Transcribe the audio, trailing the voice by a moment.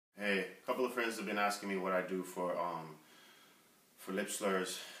of friends have been asking me what I do for lip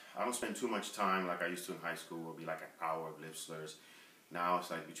slurs. I don't spend too much time like I used to in high school. It would be like an hour of lip slurs. Now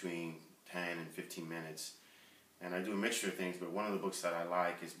it's like between 10 and 15 minutes. And I do a mixture of things, but one of the books that I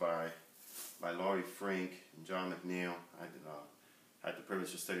like is by Laurie Frink and John McNeil. I had the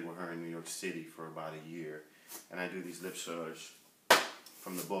privilege to study with her in New York City for about a year. And I do these lip slurs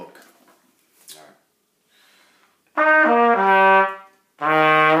from the book. All right.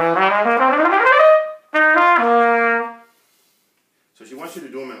 So she wants you to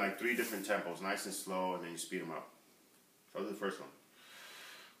do them in like 3 different tempos, nice and slow, and then you speed them up. So I'll do the first one.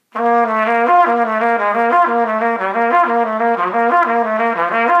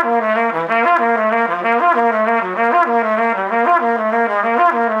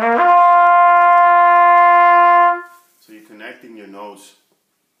 So you're connecting your notes.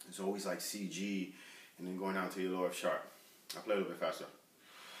 It's always like C, G, and then going down to your lower F sharp. I'll play a little bit faster.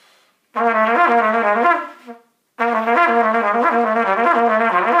 And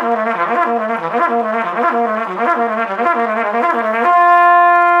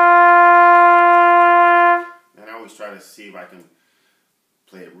I always try to see if I can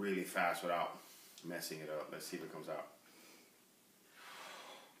play it really fast without messing it up. Let's see if it comes out.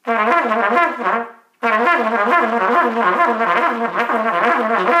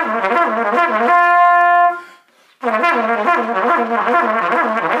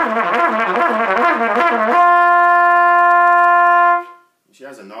 She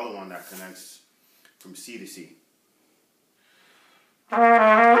has another one that connects from C to C. I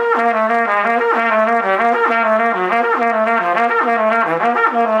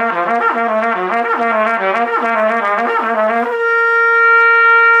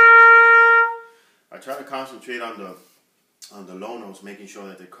try to concentrate on the low notes, making sure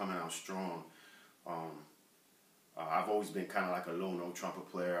that they're coming out strong. I've always been kind of like a low note trumpet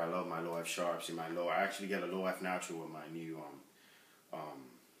player. I love my low F sharps and my low. I actually get a low F natural with my new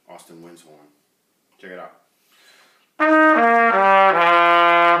Austin Winds horn. Check it out.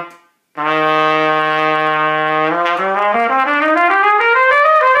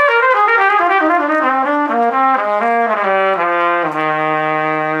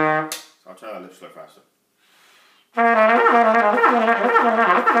 So I'll try that lip slur faster.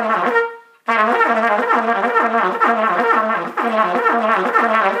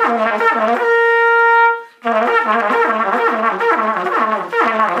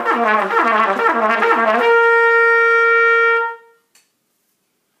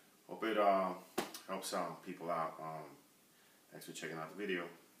 Hope it helps people out. Thanks for checking out the video.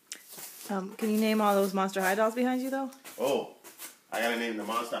 Can you name all those Monster High dolls behind you, though? Oh, I gotta name the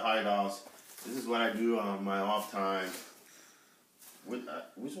Monster High dolls. This is what I do on my off time. Which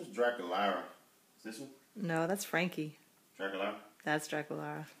one's Draculara? Is this one? No, that's Frankie. Draculara? That's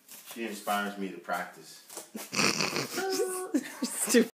Draculara. She inspires me to practice.